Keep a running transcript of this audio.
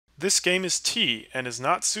This game is T and is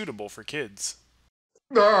not suitable for kids.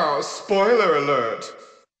 Ah, spoiler alert!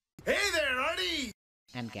 Hey there, Marty!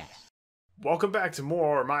 And gas. Welcome back to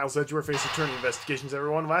more Miles Edgeworth Ace Attorney Investigations,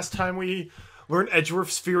 everyone. Last time we learned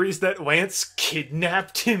Edgeworth's theories that Lance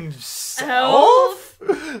kidnapped himself.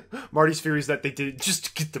 Marty's theories that they did it just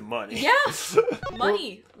to get the money. Yeah!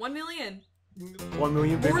 Money! 1 million. 1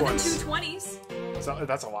 million big More than ones. 2 20s. So,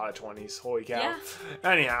 that's a lot of 20s. Holy cow. Yeah.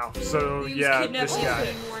 Anyhow, so He was yeah, kidnapped this guy.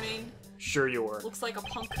 opening morning. Sure you were. Looks like a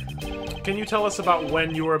punk. Can you tell us about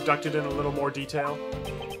when you were abducted in a little more detail?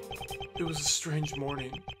 It was a strange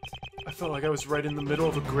morning. I felt like I was right in the middle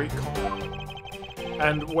of a great calm.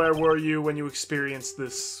 And where were you when you experienced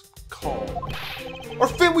this calm? Our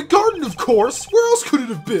family garden, of course! Where else could it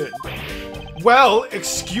have been? Well,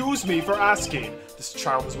 excuse me for asking. This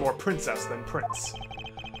child was more princess than prince.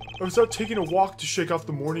 I was out taking a walk to shake off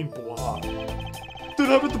the morning blah.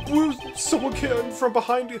 Then out of the blue, someone came from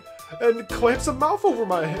behind and clamps a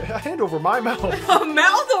hand over my mouth. A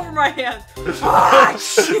mouth over my hand! Ah!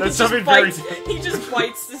 That's something very... He just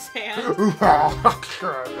bites his hand.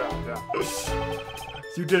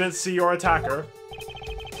 You didn't see your attacker.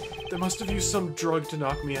 They must have used some drug to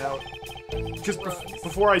knock me out. Because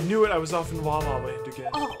before I knew it, I was off in La La Land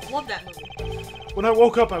again. Oh, love that movie. When I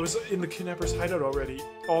woke up, I was in the kidnapper's hideout already,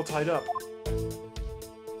 all tied up.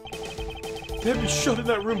 They had me shut in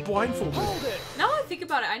that room blindfolded. Now that I think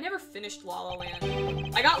about it, I never finished La La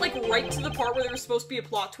Land. I got like right to the part where there was supposed to be a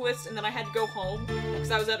plot twist, and then I had to go home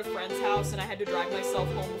because I was at a friend's house and I had to drive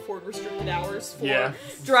myself home before restricted hours for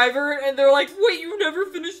driver. And they're like, "Wait, you never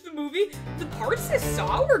finished the movie?" The parts I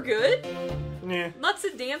saw were good. Yeah. Lots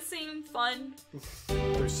of dancing, fun.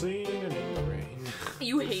 They're singing in the rain.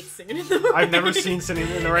 You hate singing in the rain. I've never seen Singing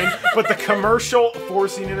in the Rain, but the commercial for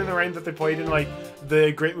Singing in the Rain that they played in like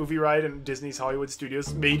the Great Movie Ride in Disney's Hollywood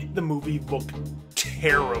Studios made the movie look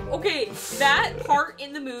terrible. Okay, that part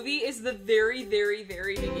in the movie is the very, very,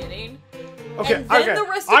 very beginning. Okay, and then the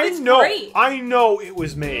rest of it's great. I know it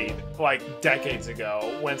was made like decades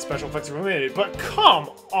ago when special effects were limited, but come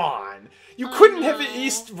on. You couldn't have at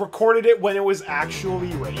least recorded it when it was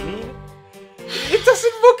actually raining? It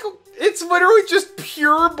doesn't look... It's literally just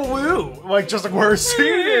pure blue. Like, just like we're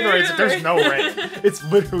seeing it in the rain. There's no rain. It's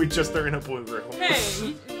literally just they're in a blue room.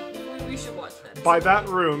 Hey, we should watch that. By that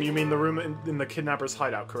room, you mean the room in the kidnapper's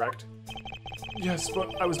hideout, correct? Yes,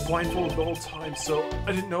 but I was blindfolded the whole time, so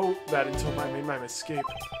I didn't know that until I made my escape.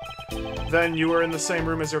 Then you were in the same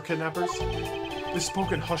room as your kidnappers? They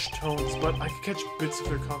spoke in hushed tones, but I could catch bits of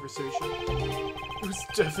their conversation. It was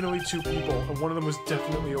definitely two people, and one of them was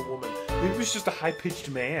definitely a woman. Maybe it was just a high-pitched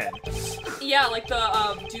man. Yeah, like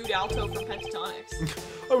the dude alto from Pentatonics.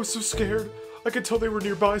 I was so scared. I could tell they were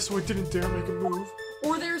nearby, so I didn't dare make a move.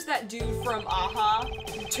 Or there's that dude from Aha.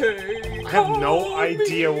 I have no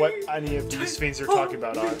idea what any of these things you're talking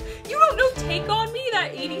about are. You don't know Take On Me,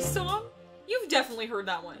 that 80s song? You've definitely heard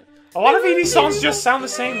that one. A lot of 80s songs just sound the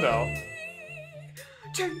same, though.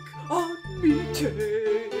 Take on me,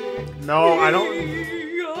 take. No, I don't.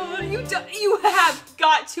 You have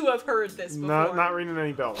got to have heard this before. Not ringing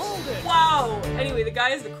any bells. Wow. Anyway, the guy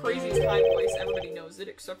has the craziest high voice. Everybody knows it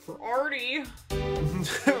except for Artie.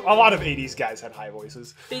 A lot of 80s guys had high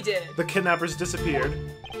voices. They did. The kidnappers disappeared.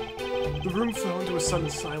 The room fell into a sudden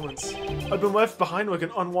silence. I've been left behind like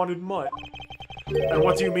an unwanted mutt. And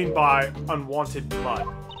what do you mean by unwanted mutt?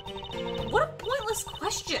 What a pointless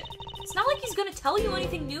question. It's not like he's gonna tell you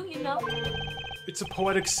anything new, you know? It's a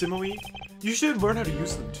poetic simile. You should learn how to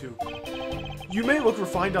use them, too. You may look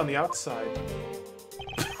refined on the outside.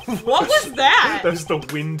 What was that? That was the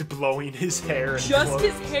wind blowing his hair. And just clothes.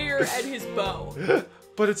 his hair and his bow.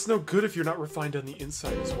 But it's no good if you're not refined on the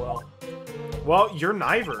inside as well. Well, you're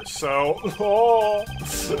neither, so... Oh.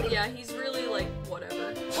 Yeah, he's really, like,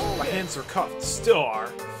 whatever. My hands are cuffed. Still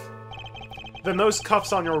are. Then those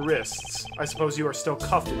cuffs on your wrists. I suppose you are still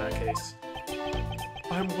cuffed in that case.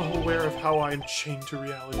 I'm well aware of how I am chained to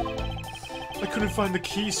reality. I couldn't find the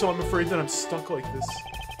key, so I'm afraid that I'm stuck like this.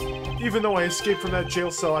 Even though I escaped from that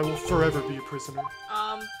jail cell, I will forever be a prisoner.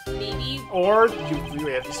 Maybe. Or you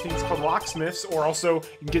have these things called locksmiths, or also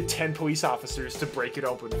you can get 10 police officers to break it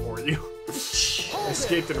open for you. I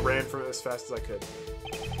escaped and ran for it as fast as I could.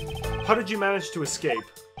 How did you manage to escape?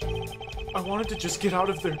 I wanted to just get out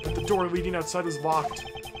of there, but the door leading outside was locked.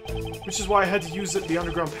 Which is why I had to use the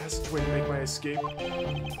underground passageway to make my escape.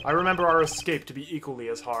 I remember our escape to be equally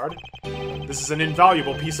as hard. This is an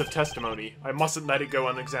invaluable piece of testimony. I mustn't let it go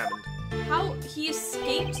unexamined. How he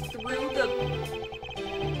escaped through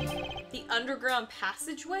the underground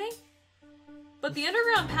passageway? But the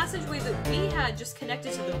underground passageway that we had just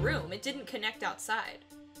connected to the room. It didn't connect outside.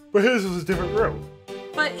 But his was a different room.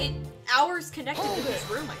 But ours connected to his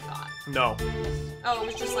room, I thought. No. Oh, it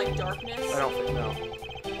was just like darkness? I don't think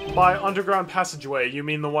no. By underground passageway, you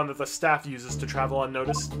mean the one that the staff uses to travel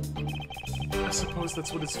unnoticed? I suppose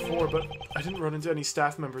that's what it's for, but I didn't run into any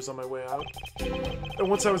staff members on my way out. And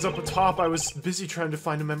once I was up atop, I was busy trying to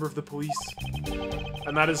find a member of the police.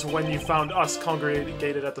 And that is when you found us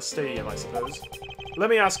congregated at the stadium, I suppose. Let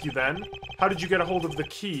me ask you then, how did you get a hold of the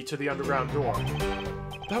key to the underground door?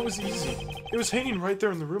 That was easy. It was hanging right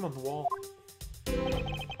there in the room on the wall.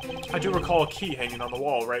 I do recall a key hanging on the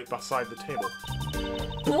wall right beside the table.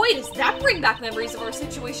 Boy, does that bring back memories of our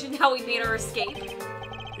situation, how we made our escape.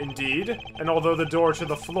 Indeed, and although the door to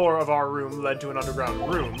the floor of our room led to an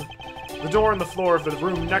underground room, the door in the floor of the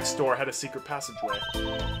room next door had a secret passageway.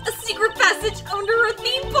 A secret passage under a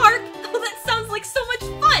theme park? Oh, that sounds like so much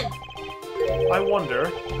fun! I wonder,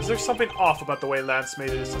 is there something off about the way Lance made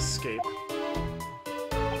his escape?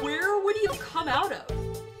 Where would he have come out of?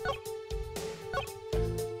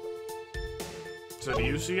 So do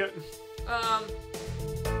you see it?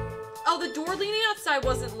 Oh, the door leading outside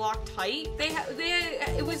wasn't locked tight.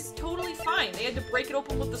 It was totally fine. They had to break it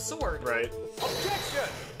open with the sword. Right. Objection!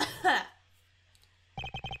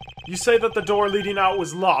 You say that the door leading out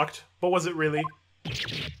was locked, but was it really?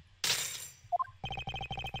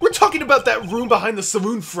 We're talking about that room behind the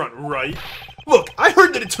saloon front, right? Look, I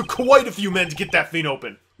heard that it took quite a few men to get that thing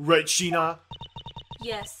open. Right, Sheena?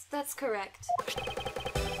 Yes, that's correct.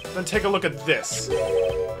 Then take a look at this.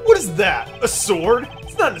 What is that? A sword?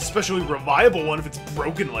 It's not an especially reliable one if it's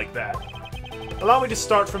broken like that. Allow me to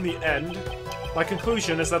start from the end. My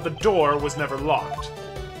conclusion is that the door was never locked.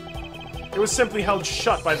 It was simply held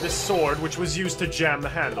shut by this sword, which was used to jam the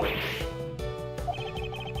handle.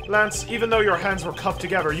 Lance, even though your hands were cuffed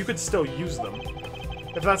together, you could still use them.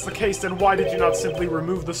 If that's the case, then why did you not simply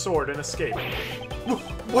remove the sword and escape?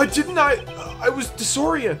 Why didn't I? I was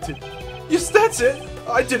disoriented. Yes, that's it.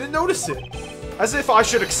 I didn't notice it. As if I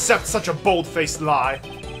should accept such a bold-faced lie.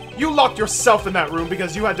 You locked yourself in that room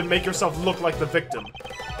because you had to make yourself look like the victim.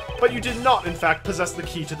 But you did not, in fact, possess the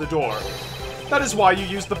key to the door. That is why you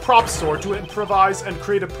used the prop sword to improvise and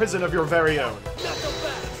create a prison of your very own.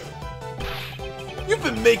 You've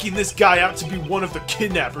been making this guy out to be one of the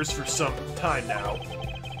kidnappers for some time now.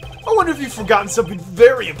 I wonder if you've forgotten something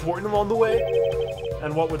very important along the way?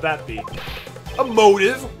 And what would that be? A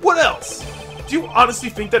motive? What else? Do you honestly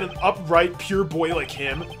think that an upright, pure boy like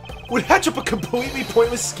him would hatch up a completely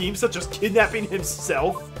pointless scheme such as kidnapping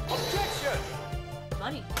himself? Objection!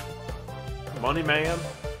 Money. Money, man.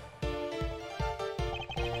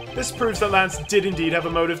 This proves that Lance did indeed have a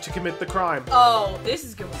motive to commit the crime. Oh, this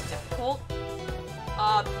is going to be difficult.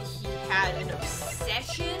 He had an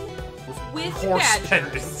obsession with Horse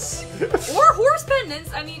badgers. pendants. Or horse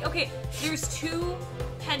pendants. I mean, okay, there's two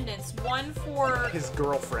pendants. One for His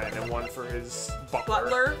girlfriend and one for his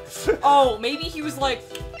butler. Oh, maybe he was like,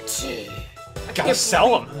 Gotta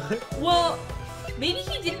sell them. well, maybe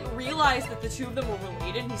he didn't realize that the two of them were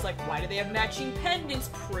related, and he's like, why do they have matching pendants?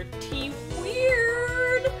 Pretty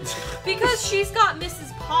weird. Because she's got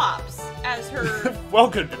Mrs. Pops as her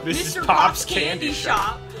Welcome to Mrs. Mr. Pop's Candy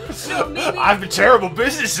Shop. So maybe I'm a terrible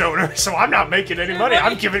business owner, so I'm not making any money.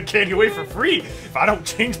 I'm giving candy away for free. If I don't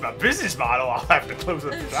change my business model, I'll have to close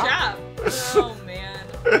the shop. Oh man.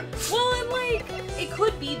 Well, and like, it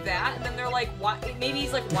could be that, and then they're like, why? Maybe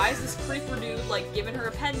he's like, why is this creeper dude like giving her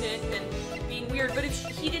a pendant and being weird? But if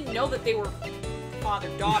he didn't know that they were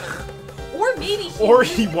father-daughter, or maybe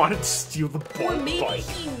he wanted to steal the boy. Or maybe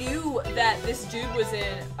he knew that this dude was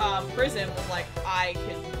in prison, was like, I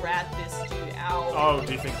can rat this dude out. Oh,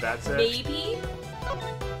 do you think that's it? Maybe?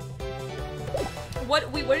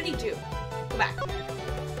 What did he do? Go back.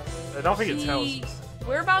 I don't think it tells us.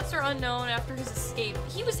 Whereabouts are unknown after his escape.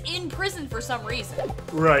 He was in prison for some reason.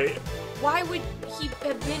 Right. Why would he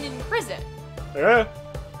have been in prison? Yeah.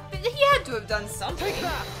 He had to have done something.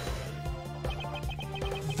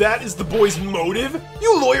 That is the boy's motive?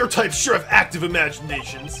 You lawyer types sure have active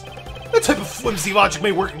imaginations. That type of flimsy logic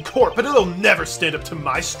may work in court, but it'll never stand up to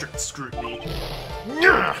my strict scrutiny.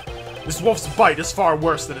 Nyah! This wolf's bite is far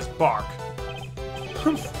worse than his bark.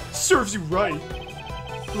 Serves you right.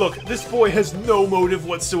 Look, this boy has no motive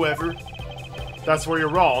whatsoever. That's where you're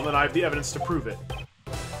wrong, and I have the evidence to prove it.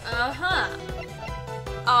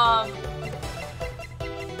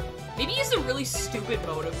 Maybe he's a really stupid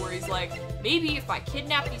motive where he's like, maybe if I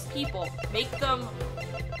kidnap these people, make them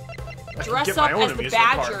dress up as the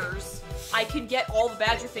Badgers, I can get all the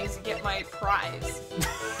Badger things and get my prize.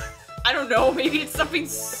 I don't know, maybe it's something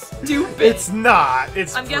stupid. It's not.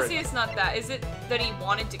 I'm guessing it's not that. Is it that he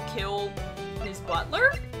wanted to kill his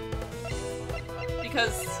butler?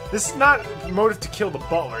 because This is not motive to kill the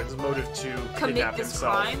butler. It's motive to Commit kidnap this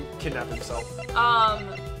himself. crime? Kidnap himself.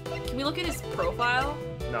 can we look at his profile?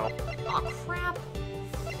 No. Aw, crap.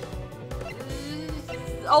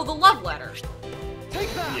 Oh, the love letter.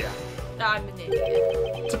 Yeah. I'm an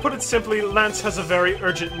idiot. To put it simply, Lance has a very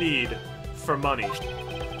urgent need for money.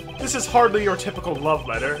 This is hardly your typical love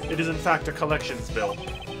letter. It is in fact a collections bill.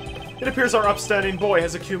 It appears our upstanding boy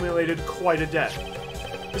has accumulated quite a debt.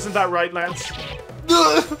 Isn't that right, Lance?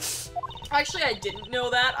 Actually, I didn't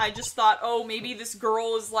know that. I just thought, oh, maybe this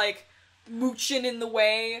girl is, like, mooching in the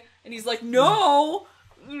way, and he's like, no!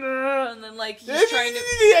 And then, like, he's trying to...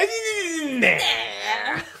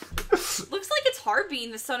 Looks like it's hard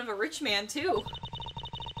being the son of a rich man, too.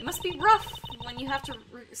 It must be rough when you have to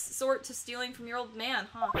resort to stealing from your old man,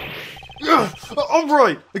 huh? I'm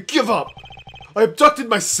right! I give up! I abducted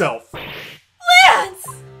myself! Lance!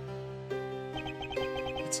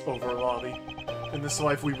 It's over, Lolly. In this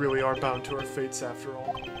life, we really are bound to our fates after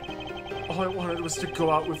all. All I wanted was to go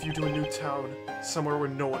out with you to a new town, somewhere where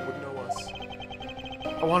no one would know us.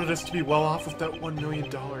 I wanted us to be well off with that $1 million,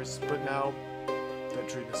 but now, that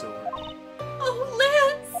dream is over.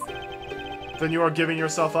 Oh, Lance! Then you are giving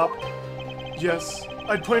yourself up? Yes,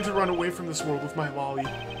 I'd planned to run away from this world with my lolly.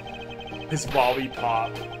 His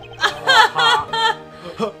lollipop.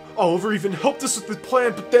 Oliver even helped us with the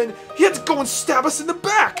plan, but then he had to go and stab us in the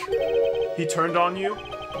back! He turned on you?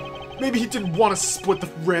 Maybe he didn't want to split the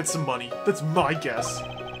ransom money. That's my guess.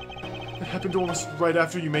 It happened almost right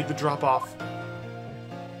after you made the drop-off.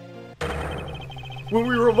 When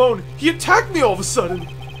we were alone, he attacked me all of a sudden!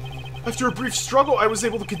 After a brief struggle, I was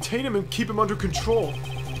able to contain him and keep him under control.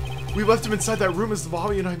 We left him inside that room as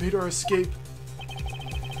Lolly and I made our escape.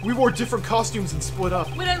 We wore different costumes and split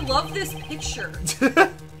up. Wait, I love this picture.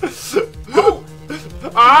 Oh!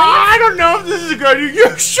 I don't know if this is a good idea.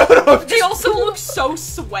 You shut up! They also look so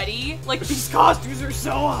sweaty. Like, these costumes are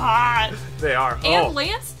so hot. They are. And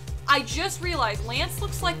Lance, I just realized, Lance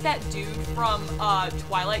looks like that dude from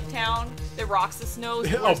Twilight Town that Roxas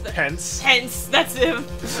knows. Oh, Pence. Pence, that's him.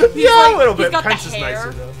 Yeah, like, a little bit. He's got Pence the is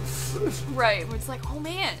hair. nicer, though. Right, where it's like, oh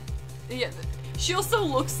man. Yeah. She also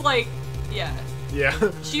looks like, yeah. Yeah.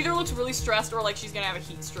 She either looks really stressed or like she's gonna have a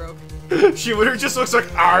heat stroke. She literally just looks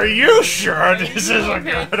like, are you sure this is a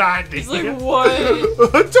good idea? He's like, what?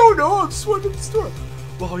 I don't know, I'm just went to the store.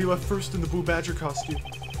 Well, you left first in the Blue Badger costume.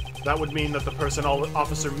 That would mean that the person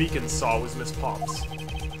Officer Meekins saw was Miss Pops.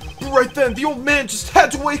 But right then, the old man just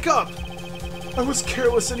had to wake up! I was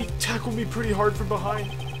careless and he tackled me pretty hard from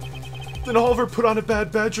behind. Then Oliver put on a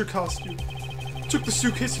bad Badger costume, took the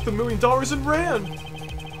suitcase with $1 million and ran!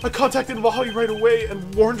 I contacted Lolly right away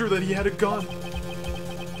and warned her that he had a gun.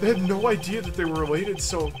 They had no idea that they were related,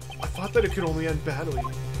 so I thought that it could only end badly.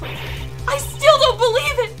 I still don't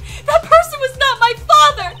believe it! That person was not my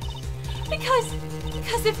father!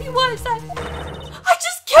 Because if he was, I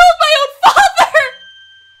just killed my own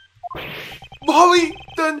father! Lolly,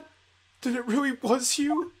 then it really was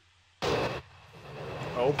you?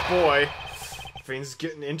 Oh boy. Things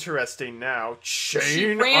getting interesting now.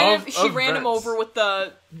 She ran him over with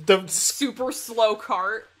the super slow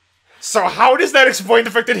cart. So how does that explain the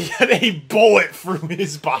fact that he had a bullet through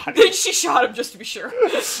his body? Then she shot him just to be sure.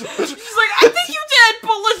 She's like, I think you did,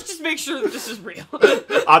 but let's just make sure that this is real.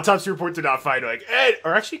 Autopsy report did not find like,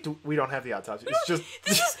 or actually, we don't have the autopsy. It's just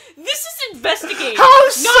this is investigating. How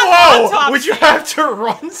slow autopsy. would you have to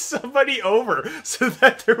run somebody over so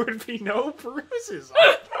that there would be no bruises?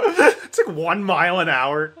 It's like 1 mile an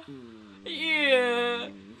hour. Yeah.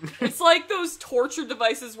 It's like those torture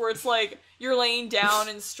devices where it's like you're laying down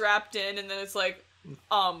and strapped in, and then it's like,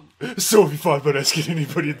 So have you thought about asking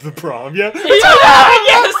anybody at the prom yet? Yeah,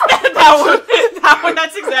 yes, that one.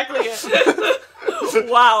 That's exactly it.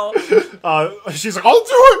 Wow. She's like, I'll do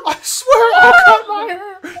it. I swear, I'll cut my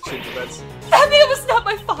hair. Change the beds. That man was not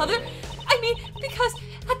my father. I mean, because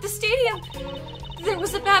at the stadium, there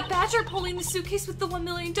was a bad badger pulling the suitcase with the $1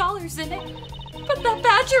 million in it. But that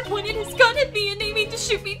badger pointed his gun at me and aiming to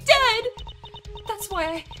shoot me dead. That's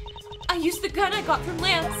why I used the gun I got from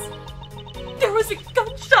Lance. There was a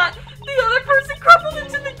gunshot. The other person crumpled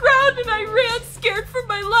into the ground and I ran scared for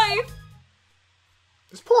my life.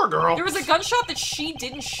 This poor girl. There was a gunshot that she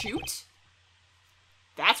didn't shoot?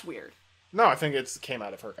 That's weird. No, I think it came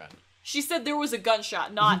out of her gun. She said there was a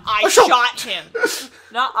gunshot, not I shot him.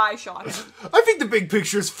 Not I shot him. I think the big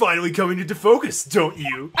picture is finally coming into focus, don't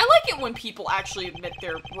you? I like it when people actually admit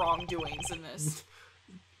their wrongdoings in this.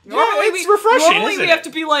 Normally, it's refreshing, normally isn't we have to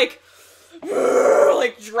be like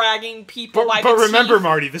dragging people by the But remember, teeth.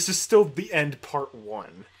 Marty, this is still the end part 1.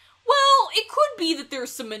 Well, it could be that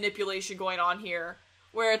there's some manipulation going on here.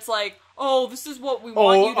 where it's like, oh, this is what we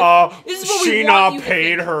want you to. This is what we want you to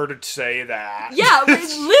paid think. her to say that. Yeah,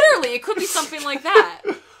 literally, it could be something like that.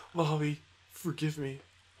 Lolly, forgive me.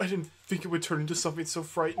 I didn't think it would turn into something so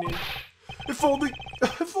frightening. If only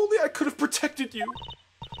I could have protected you.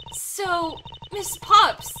 So, Miss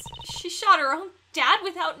Pops, she shot her own dad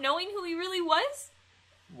without knowing who he really was?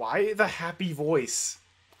 Why the happy voice?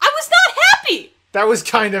 I was not happy! That was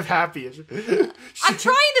kind of happy. I'm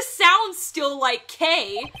trying to sound still like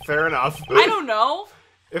Kay. Fair enough. I don't know.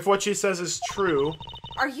 If what she says is true...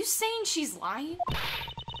 Are you saying she's lying?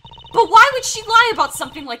 But why would she lie about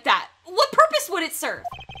something like that? What purpose would it serve?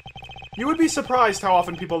 You would be surprised how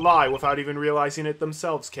often people lie without even realizing it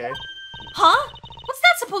themselves, Kay. Huh? What's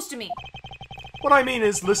that supposed to mean? What I mean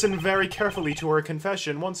is, listen very carefully to her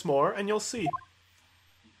confession once more, and you'll see.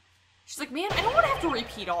 She's like, man, I don't want to have to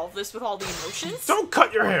repeat all of this with all the emotions. Don't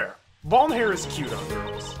cut your hair! Long hair is cute on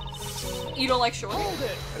girls. You don't like short hair?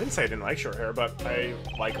 I didn't say I didn't like short hair, but I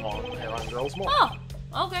like long hair on girls more. Oh,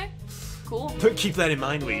 okay. Cool. But keep that in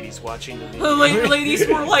mind, ladies watching the video. Ladies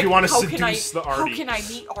were like, if you want to how seduce the Artie. How can I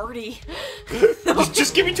meet Artie?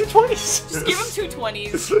 Just give me 2 20s. Just give him 2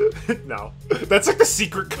 20s. No. That's like the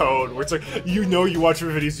secret code, where it's like, you watch my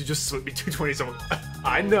videos, you just slip me 2 20s. I'm like,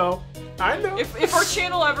 I know. If our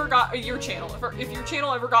channel ever got, if your channel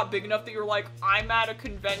ever got big enough that you're like, I'm at a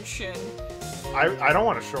convention. I don't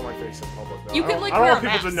want to show my face in public, though. You can, like, I don't wear want a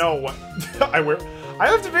people to mask. know what I wear. I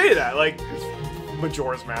have to pay that, like,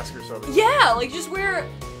 Majora's Mask or something. Yeah, like, just wear,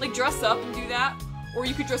 like, dress up and do that. Or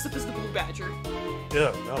you could dress up as the Blue Badger.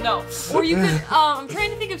 Yeah, No. Or you could, I'm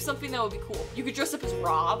trying to think of something that would be cool. You could dress up as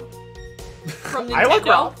Rob from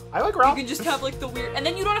Nintendo. I like Rob. You can just have, like, the weird, and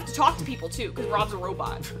then you don't have to talk to people, too, because Rob's a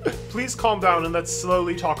robot. Please calm down and let's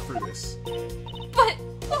slowly talk through this. But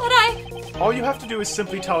All you have to do is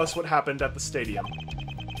simply tell us what happened at the stadium.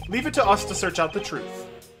 Leave it to us to search out the truth.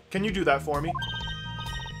 Can you do that for me?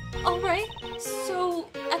 alright, so,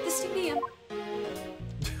 at the stadium.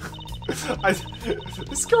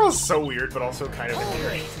 This girl is so weird, but also kind of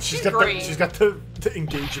endearing. She's great. She's got the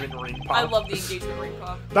engagement ring pop. I love the engagement ring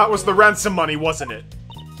pop. That was the ransom money, wasn't it?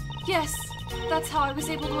 Yes, that's how I was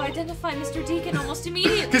able to identify Mr. Deacon almost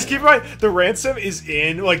immediately. Because keep in mind, the ransom is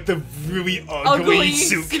in, like, the really ugly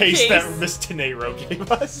suitcase that Miss Tenero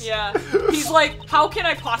gave us. Yeah. He's like, how can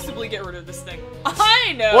I possibly get rid of this thing?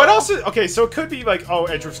 I know! What else is... Okay, so it could be like, oh,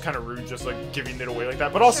 Edgeworth's kind of rude, just, like, giving it away like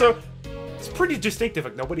that. But also... It's pretty distinctive.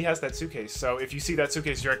 Like, nobody has that suitcase. So if you see that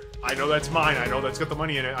suitcase, you're like, I know that's mine. I know that's got the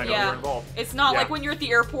money in it. I know you're involved. It's not like when you're at the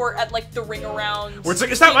airport at, like, the ring around. Where it's like,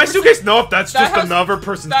 is that my suitcase? Nope, that's just has- another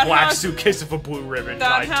person's that black has- suitcase with a blue ribbon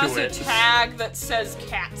That tied has to a it. tag that says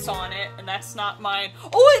cats on it, and that's not mine.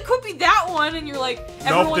 Oh, it could be that one, and you're like,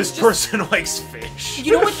 everyone's Nope, this just... person likes fish.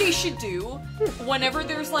 You know what they should do? Whenever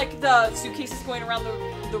there's, like, the suitcases going around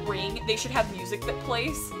the ring, they should have music that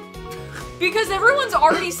plays. Because everyone's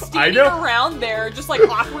already standing around there, just like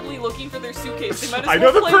awkwardly looking for their suitcase. They might as well I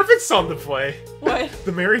know the play... perfect song to play. What?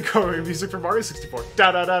 The merry-go-round music from Mario 64.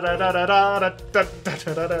 Da da da da da da da da da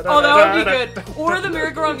da da da. Oh, that would be good. Or the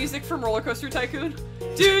merry-go-round music from Roller Coaster Tycoon.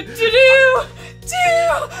 Do do do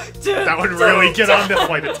do. That would really get on the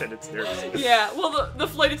flight attendant's nerves. Yeah. Well, the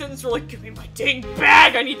flight attendants were like, "Give me my dang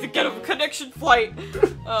bag! I need to get a connection flight."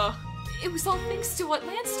 It was all thanks to what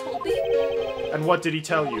Lance told me. And what did he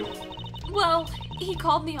tell you? Well, he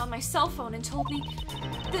called me on my cell phone and told me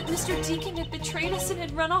that Mr. Deacon had betrayed us and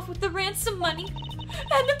had run off with the ransom money,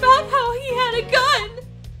 and about how he had a gun.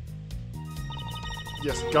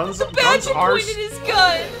 Yes, guns. The badger pointed his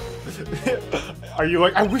gun. Are you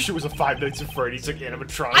like, I wish it was a Five Nights at Freddy's like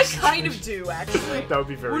animatronics? I kind of do, actually. That would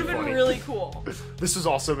be very funny. Would have been really cool. This was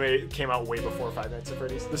also came out way before Five Nights at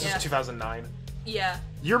Freddy's. This was 2009. Yeah.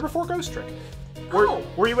 Year before Ghost Trick.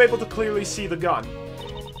 Were you able to clearly see the gun?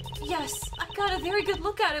 Yes, I got a very good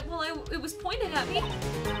look at it while it was pointed at me.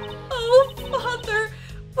 Oh, Father,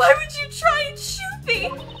 why would you try and shoot me?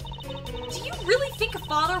 Do you really think a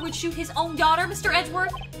father would shoot his own daughter, Mr.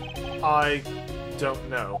 Edgeworth? I don't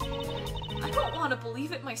know. I don't want to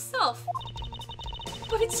believe it myself.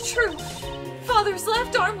 But it's true. Father's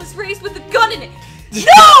left arm was raised with a gun in it. No!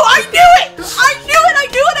 I knew it! I knew it! I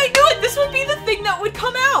knew it! I knew it! This would be the thing that would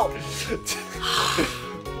come out!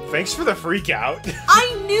 Thanks for the freak out.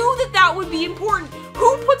 I knew that would be important.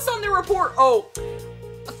 Who puts on their report,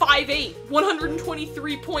 5'8",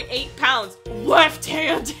 123.8 pounds,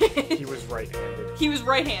 left-handed? He was right-handed. He was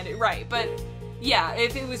right-handed, right. But, yeah,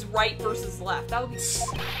 if it was right versus left, that would be...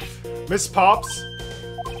 Miss Pops,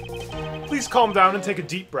 please calm down and take a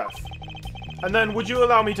deep breath. And then, would you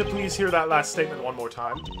allow me to please hear that last statement one more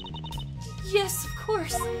time? Yes, of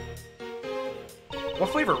course. What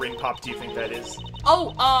flavor ring pop do you think that is?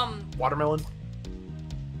 Oh, Watermelon?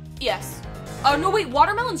 yes. Oh, no, wait,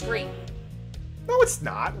 watermelon's green. No, it's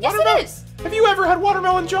not. Yes, Watermelon. it is. Have you ever had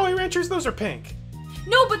watermelon Jolly Ranchers? Those are pink.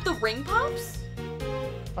 No, but the ring pops? I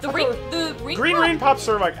The thought ring, they were- the ring Green pop? ring pops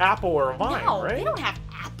are like apple or vine, No, right? they don't have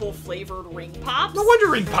apple-flavored ring pops. No wonder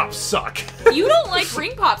ring pops suck. You don't like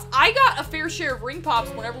ring pops. I got a fair share of ring pops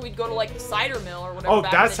whenever we'd go to like the cider mill or whatever. Oh,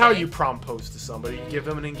 back that's in the how day. you propose to somebody. You give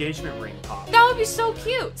them an engagement ring pop. That would be so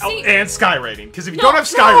cute. Oh, See, and skywriting. Because if you No, don't have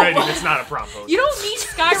skywriting, no. it's not a propose. you don't need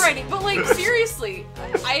skywriting, but like seriously,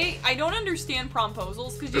 I don't understand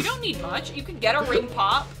promposals because you don't need much. You can get a ring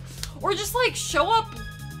pop, or just like show up,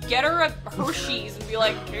 get her a Hershey's, and be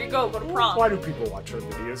like, here you go to prom. Why do people watch our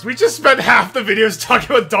videos? We just spent half the videos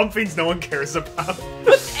talking about dumb things no one cares about.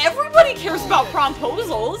 But everybody cares about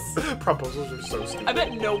promposals. Proposals are so stupid. I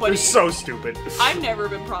bet nobody. They're so stupid. I've never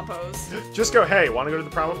been proposed. Just go, hey, want to go to the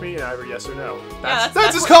prom with me? And either yes or no. Yeah,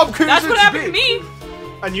 That's as what- complicated That's as what it happened should to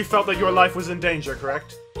me. And you felt that your life was in danger,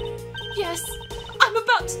 correct? Yes, I'm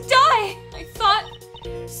about to die. I thought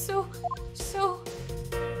so.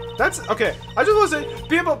 That's okay. I just want to say,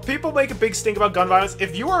 people make a big stink about gun violence.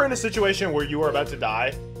 If you are in a situation where you are about to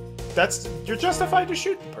die, you're justified to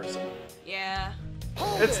shoot the person. Yeah.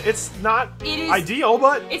 It's not It is- ideal,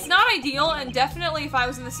 but It's not ideal, and definitely if I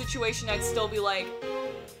was in the situation, I'd still be like,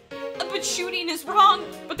 but shooting is wrong,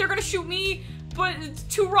 but they're gonna shoot me, but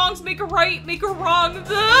two wrongs make a right, make a wrong,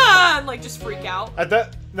 and like just freak out.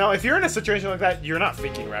 now if you're in a situation like that, you're not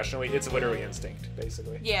thinking rationally. It's literally instinct,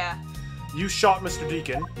 basically. Yeah. You shot Mr.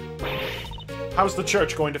 Deacon. How's the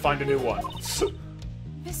church going to find a new one?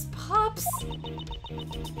 Miss Pops.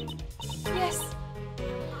 Yes,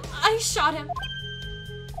 I shot him.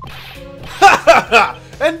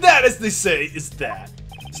 And that, as they say, is that.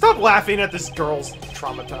 Stop laughing at this girl's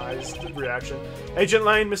traumatized reaction. Agent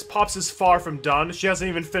Lane, Miss Pops is far from done. She hasn't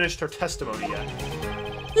even finished her testimony yet.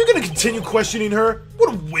 You're gonna continue questioning her?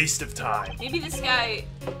 What a waste of time. Maybe this guy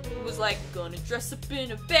was like, gonna dress up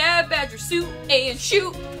in a bad badger suit and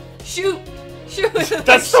shoot.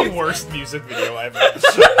 That's the worst music video ever.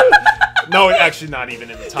 No, actually not even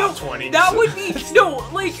in the top 20. That would be, no,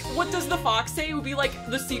 like, what does the fox say? It would be like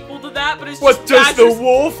the sequel to that, but it's just What does the badgers-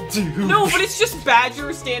 wolf do? No, but it's just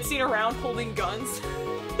badgers dancing around holding guns.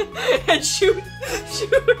 And shoot.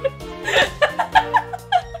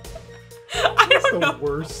 I don't know. the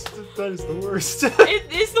worst. That is the worst.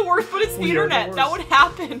 It is the worst, but it's the We are the internet. That would worst.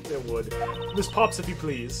 happen. It would. Miss Pops, if you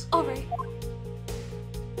please. All right.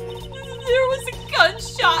 There was a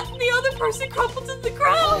gunshot, and the other person crumpled to the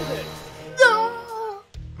ground.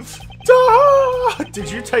 Did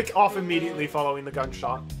you take off immediately following the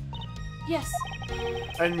gunshot? Yes,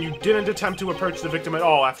 And you didn't attempt to approach the victim at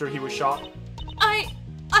all after he was shot?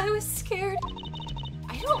 I was scared.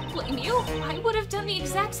 I don't blame you. I would have done the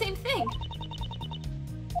exact same thing.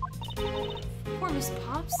 Poor Miss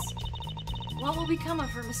Pops. What will become of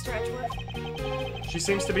her, Mr. Edgeworth? She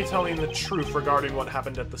seems to be telling the truth regarding what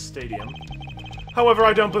happened at the stadium. However,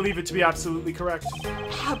 I don't believe it to be absolutely correct.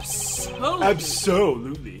 Absolutely.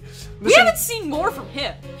 Absolutely. We Listen, haven't seen more from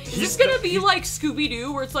him. Is He's this gonna the- be like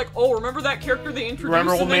Scooby-Doo, where it's like, oh, remember that character they introduced,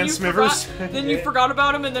 Remember and Old then Man you Smithers? forgot, then you forgot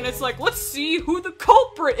about him, and then it's like, let's see who the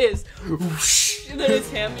culprit is. And then it's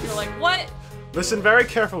him, and you're like, what? Listen very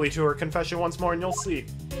carefully to her confession once more and you'll see.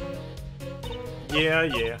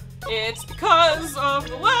 Yeah. It's because of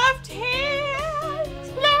the left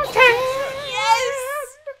hand. Left hand!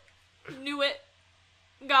 Yes! Knew it.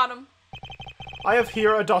 Got him. I have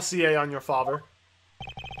here a dossier on your father.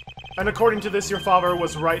 And according to this, your father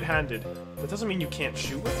was right-handed. That doesn't mean you can't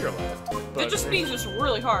shoot with your left. It But just means it's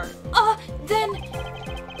really hard. Then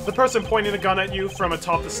the person pointing a gun at you from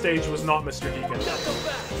atop the stage was not Mr. Deacon.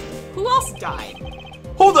 Who else died?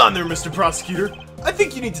 Hold on there, Mr. Prosecutor. I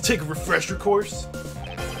think you need to take a refresher course.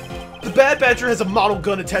 The Bad Badger has a model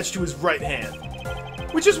gun attached to his right hand.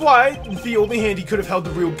 Which is why the only hand he could have held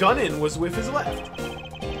the real gun in was with his left.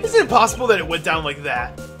 Isn't it possible that it went down like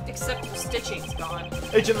that? Except the stitching's gone.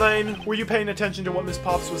 Agent Lane, were you paying attention to what Miss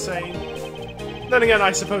Pops was saying? Then again,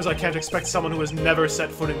 I suppose I can't expect someone who has never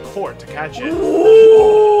set foot in court to catch it.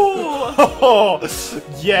 Ooh! Oh,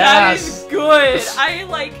 yes! That is good. I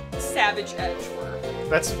like Savage Edgeworth.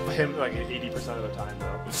 That's him like 80% of the time, though.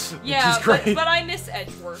 Yeah, Which is great. but I miss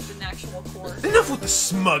Edgeworth in actual court. Enough with the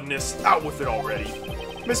smugness. Out with it already.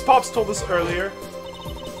 Miss Pops told us earlier.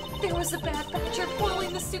 there was a Bad Badger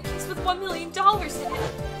pulling the suitcase with $1 million in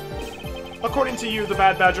it. According to you, the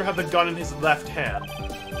Bad Badger had the gun in his left hand.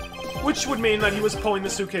 Which would mean that he was pulling the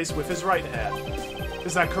suitcase with his right hand.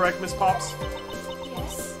 Is that correct, Miss Pops?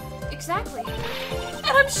 Yes, Exactly.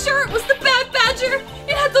 And I'm sure it was the Bad Badger!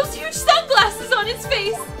 It had those huge sunglasses on its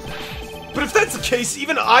face! But if that's the case,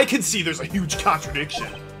 even I can see there's a huge contradiction.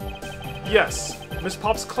 Yes, Miss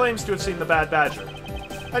Pops claims to have seen the Bad Badger.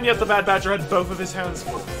 And yet the Bad Badger had both of his hands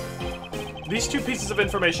full. These two pieces of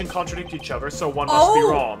information contradict each other, so one must be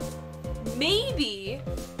wrong. Maybe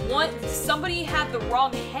somebody had the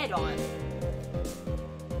wrong head on.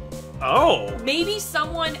 Oh! Maybe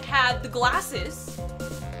someone had the glasses,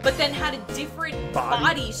 but then had a different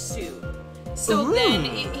body suit. So then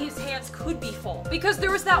his hands could be full. Because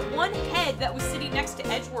there was that one head that was sitting next to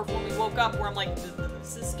Edgeworth when we woke up where I'm like,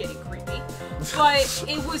 this is getting creepy. But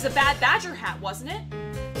it was a Bad Badger hat, wasn't it?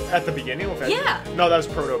 At the beginning? Okay. Yeah. No, that was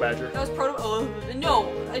Proto Badger. That was no,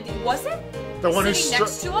 was it? The one who's sitting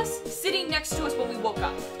next to us? Sitting next to us when we woke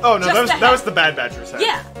up. Oh, no, that was the Bad Badger's head.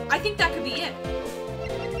 Yeah, I think that could be it.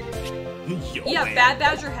 Yo, Yeah, man. Bad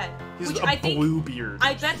Badger head. He's Which a I think, blue beard.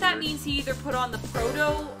 I bet that means he either put on the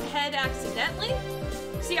Proto head accidentally.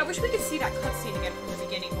 See, I wish we could see that cutscene again from the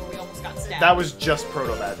beginning where we almost got stabbed. That was just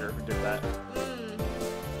Proto Badger who did that.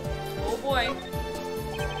 Oh boy.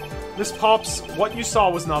 Miss Pops, what you saw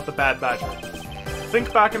was not the Bad Badger.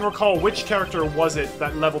 Think back and recall which character was it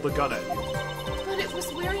that leveled a gun at you. But it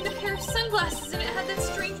was wearing a pair of sunglasses and it had that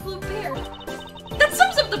strange blue beard. That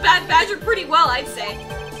sums up the Bad Badger pretty well, I'd say.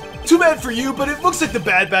 Too bad for you, but it looks like the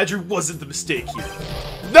Bad Badger wasn't the mistake here.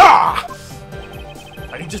 Nah!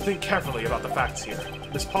 I need to think carefully about the facts here.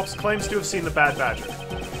 Miss Pops claims to have seen the Bad Badger,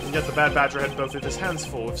 and yet the Bad Badger had both of his hands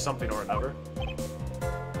full of something or another.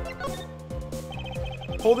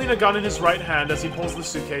 Holding a gun in his right hand as he pulls the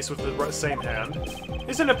suitcase with the same hand,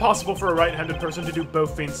 isn't it possible for a right-handed person to do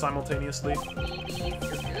both things simultaneously?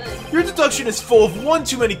 Your deduction is full of one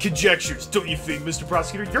too many conjectures, don't you think, Mr.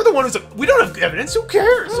 Prosecutor? You're the one who's we don't have evidence, who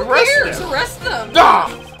cares? Who Arrest cares? them. Arrest them!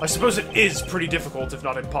 Ah! I suppose it is pretty difficult, if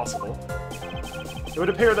not impossible. It would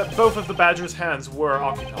appear that both of the Badger's hands were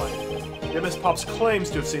occupied, yet Miss Pops claims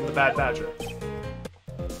to have seen the Bad Badger.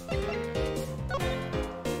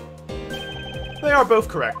 They are both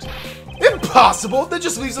correct. Impossible! That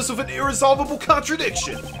just leaves us with an irresolvable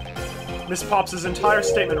contradiction. Miss Pops' entire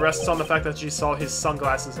statement rests on the fact that she saw his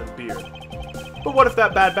sunglasses and beard. But what if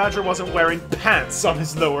that Bad Badger wasn't wearing pants on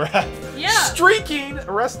his lower half? Yeah. Streaking!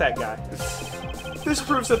 Arrest that guy. This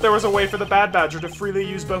proves that there was a way for the Bad Badger to freely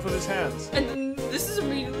use both of his hands. And then this is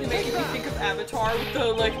immediately making me think of Avatar with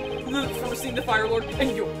the first scene, the Fire Lord,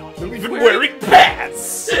 and you're not Even wearing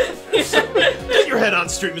pants! Get your head on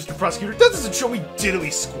straight, Mr. Prosecutor. That doesn't show me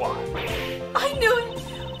diddly squat. I knew it!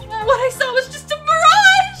 What I saw was just a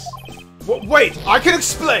mirage! Wait, I can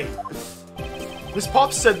explain! Miss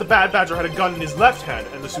Pops said the Bad Badger had a gun in his left hand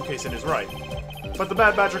and the suitcase in his right. But the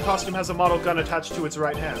Bad Badger costume has a model gun attached to its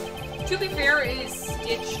right hand. To be fair, it is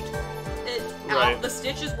stitched out. Right. The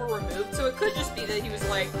stitches were removed, so it could just be that he was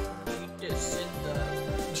like, this in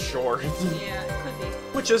the... Sure. Yeah, it could be.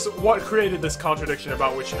 Which is what created this contradiction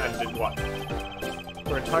about which hand did what.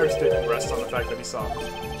 Her entire statement rests on the fact that he saw.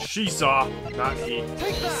 She saw, not he.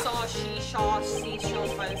 He saw, she saw,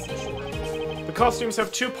 seashells by the seashore. The costumes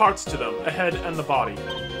have two parts to them, a head and the body.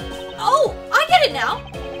 Oh, I get it now!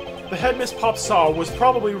 The head Miss Pop saw was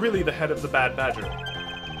probably really the head of the Bad Badger.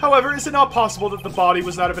 However, is it not possible that the body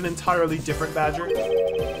was that of an entirely different badger?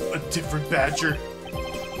 A different badger?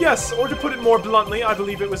 Yes, or to put it more bluntly, I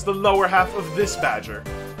believe it was the lower half of this badger.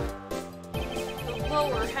 The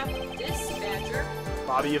lower half of this badger.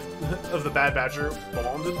 Body of the Bad Badger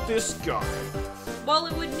belonged to this guy. Well,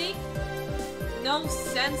 it would make no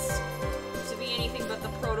sense to be anything but the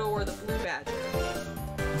Proto or the Blue Badger.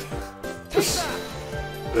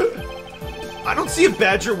 I don't see a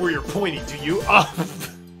badger where you're pointing, do you?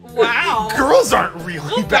 Wow! Girls aren't really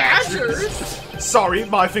Well, badgers! badgers! Sorry,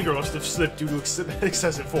 my finger must have slipped due to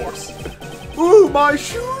excessive force. Ooh, my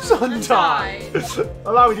shoes untied!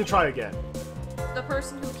 Allow me to try again. The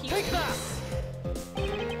person who keeps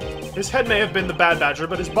His head may have been the Bad Badger,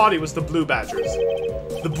 but his body was the Blue Badger's.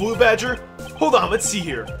 The blue badger? Hold on, let's see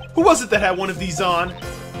here. Who was it that had one of these on?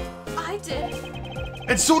 I did.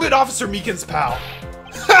 And so did Officer Meekin's pal.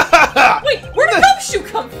 Wait, where did Gumshoe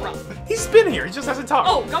come from? He's been here, he just hasn't talked.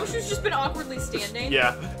 Oh, Gumshoe's just been awkwardly standing?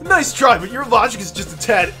 Yeah. Nice try, but your logic is just a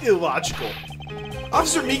tad illogical.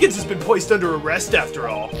 Officer Meekins has been placed under arrest after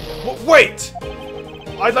all. Wait!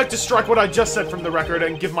 I'd like to strike what I just said from the record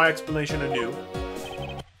and give my explanation anew.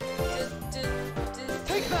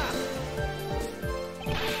 Take that!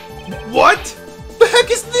 What? The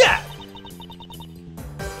heck is that?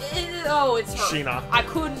 Oh, it's her. Sheena. I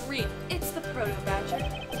couldn't read. It's the Proto Badger.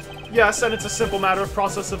 Yes, and it's a simple matter of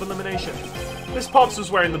process of elimination. Miss Pops was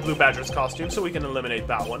wearing the Blue Badger's costume, so we can eliminate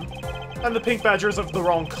that one. And the Pink Badger is of the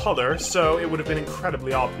wrong color, so it would have been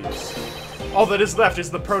incredibly obvious. All that is left is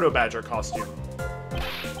the Proto Badger costume.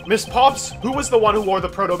 Miss Pops, who was the one who wore the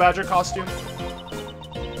Proto Badger costume?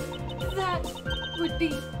 That would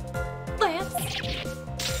be Lance.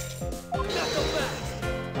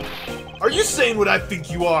 Are you saying what I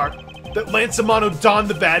think you are? That Lance Amano donned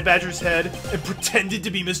the Bad Badger's head and pretended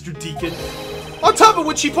to be Mr. Deacon? On top of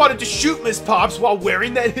which he plotted to shoot Miss Pops while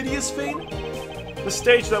wearing that hideous thing? The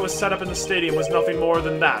stage that was set up in the stadium was nothing more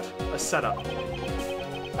than that, a setup.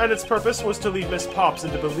 And its purpose was to lead Miss Pops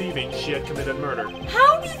into believing she had committed murder.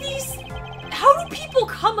 How do people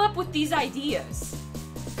come up with these ideas?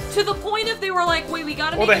 To the point of they were like, wait, we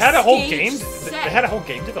gotta make They had a whole stage game. set. They had a whole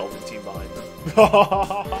game development team behind them.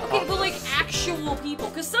 Okay, but like actual people,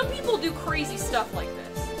 because some people do crazy stuff like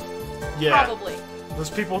this. Yeah. Probably. Those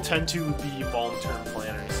people tend to be long-term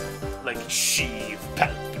planners. Like Sheev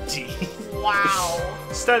Palpatine. Wow.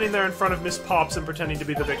 Standing there in front of Miss Pops and pretending to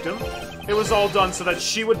be the victim. It was all done so that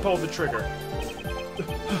she would pull the trigger.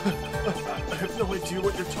 I have no idea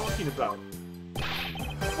what you're talking about.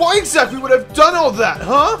 Why exactly would I have done all that,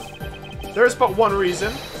 huh? There's but one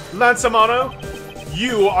reason. Lance Amano,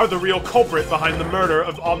 you are the real culprit behind the murder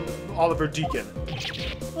of Oliver Deacon.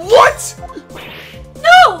 What?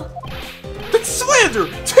 No! That's slander!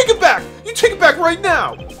 Take it back! You take it back right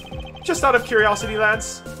now! Just out of curiosity,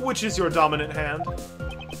 Lance, which is your dominant hand?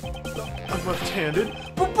 I'm left-handed.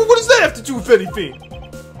 But what does that have to do with anything?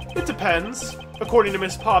 It depends. According to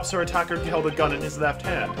Miss Pops, her attacker held a gun in his left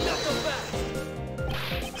hand.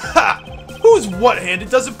 Ha! Who's what-handed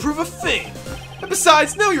doesn't prove a thing. And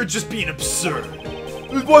besides, now you're just being absurd.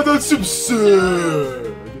 Why, that's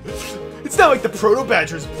absurd. It's not like the Proto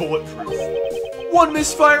Badger's bulletproof. One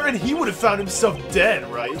misfire and he would have found himself dead,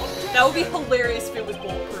 right? That would be hilarious if it was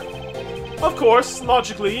bulletproof. Of course,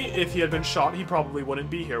 logically, if he had been shot, he probably wouldn't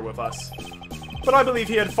be here with us. But I believe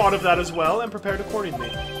he had thought of that as well and prepared accordingly.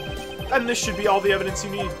 And this should be all the evidence you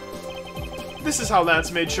need. This is how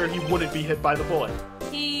Lance made sure he wouldn't be hit by the bullet.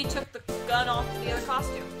 He took the gun off the other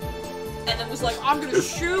costume. And then was like, I'm gonna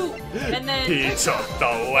shoot! And then... He took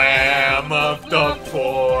the lamb of the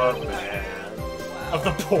poor man. Of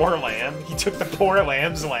the poor lamb? He took the poor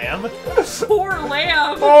lamb's lamb? Poor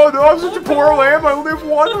lamb! Oh no, I'm such a poor lamb, I only have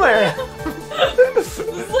one lamb! This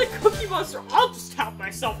is like Cookie Monster. I'll just help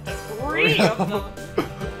myself to 3 of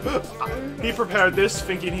them. He prepared this,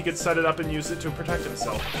 thinking he could set it up and use it to protect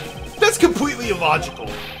himself. That's completely illogical.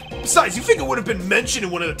 Besides, you think it would have been mentioned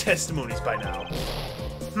in one of the testimonies by now.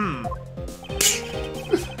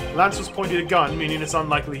 Lance was pointing a gun, meaning it's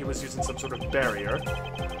unlikely he was using some sort of barrier.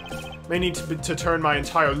 May need to turn my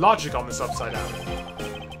entire logic on this upside down.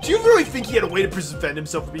 Do you really think he had a way to prevent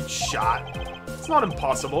himself from being shot? It's not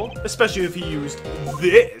impossible, especially if he used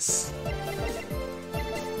this.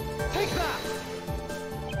 Take that!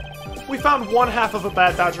 We found one half of a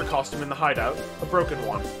Bad Badger costume in the hideout, a broken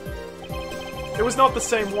one. It was not the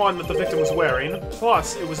same one that the victim was wearing,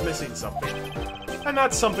 plus it was missing something. And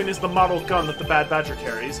that something is the model gun that the Bad Badger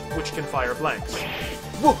carries, which can fire blanks.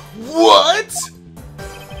 What?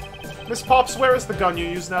 Miss Pops, where is the gun you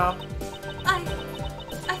use now? I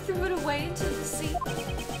threw it away into the sea.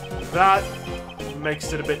 That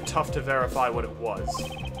makes it a bit tough to verify what it was.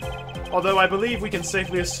 Although I believe we can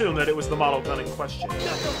safely assume that it was the model gun in question.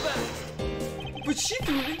 But she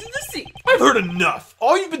threw it into the sea. I've heard enough.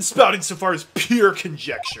 All you've been spouting so far is pure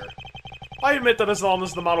conjecture. I admit that as long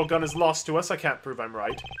as the model gun is lost to us, I can't prove I'm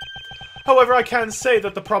right. However, I can say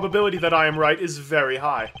that the probability that I am right is very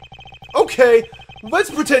high. Okay, let's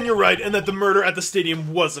pretend you're right and that the murder at the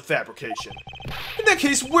stadium was a fabrication. In that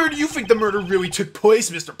case, where do you think the murder really took place,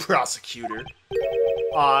 Mr. Prosecutor?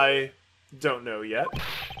 I don't know yet.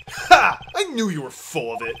 Ha! I knew you were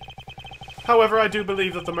full of it. However, I do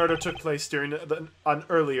believe that the murder took place during an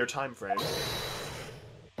earlier time frame.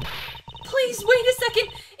 Please, wait a second.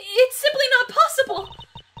 It's simply not possible.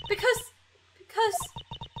 Because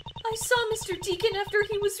I saw Mr. Deacon after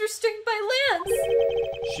he was restrained by Lance.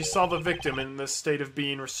 She saw the victim in the state of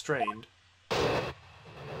being restrained.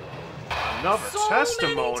 Another So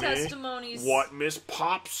testimony. many testimonies. What Miss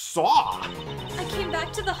Pops saw? I came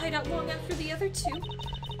back to the hideout long after the other two.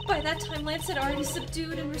 By that time, Lance had already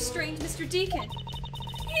subdued and restrained Mr. Deacon.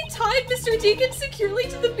 He tied Mr. Deacon securely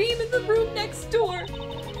to the beam in the room next door.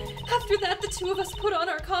 After that, the two of us put on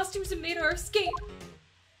our costumes and made our escape.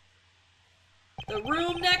 The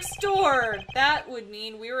room next door. That would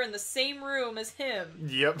mean we were in the same room as him.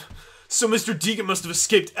 Yep. So Mr. Deacon must have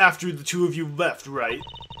escaped after the two of you left, right?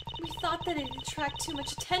 We thought that it'd attract too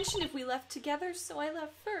much attention if we left together, so I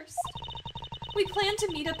left first. We planned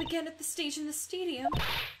to meet up again at the stage in the stadium.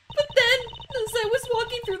 But then, as I was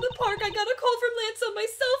walking through the park, I got a call from Lance on my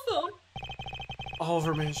cell phone.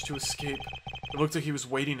 Oliver managed to escape. It looked like he was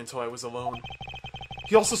waiting until I was alone.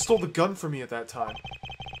 He also stole the gun from me at that time.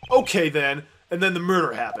 Okay then, and then the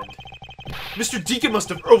murder happened. Mr. Deacon must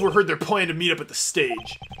have overheard their plan to meet up at the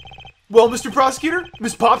stage. Well, Mr. Prosecutor,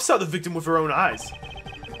 Miss Pop saw the victim with her own eyes.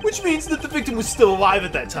 Which means that the victim was still alive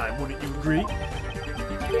at that time, wouldn't you agree?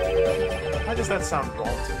 Why does that sound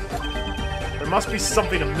wrong to me? There must be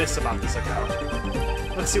something amiss about this account.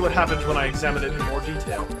 Let's see what happens when I examine it in more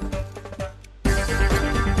detail.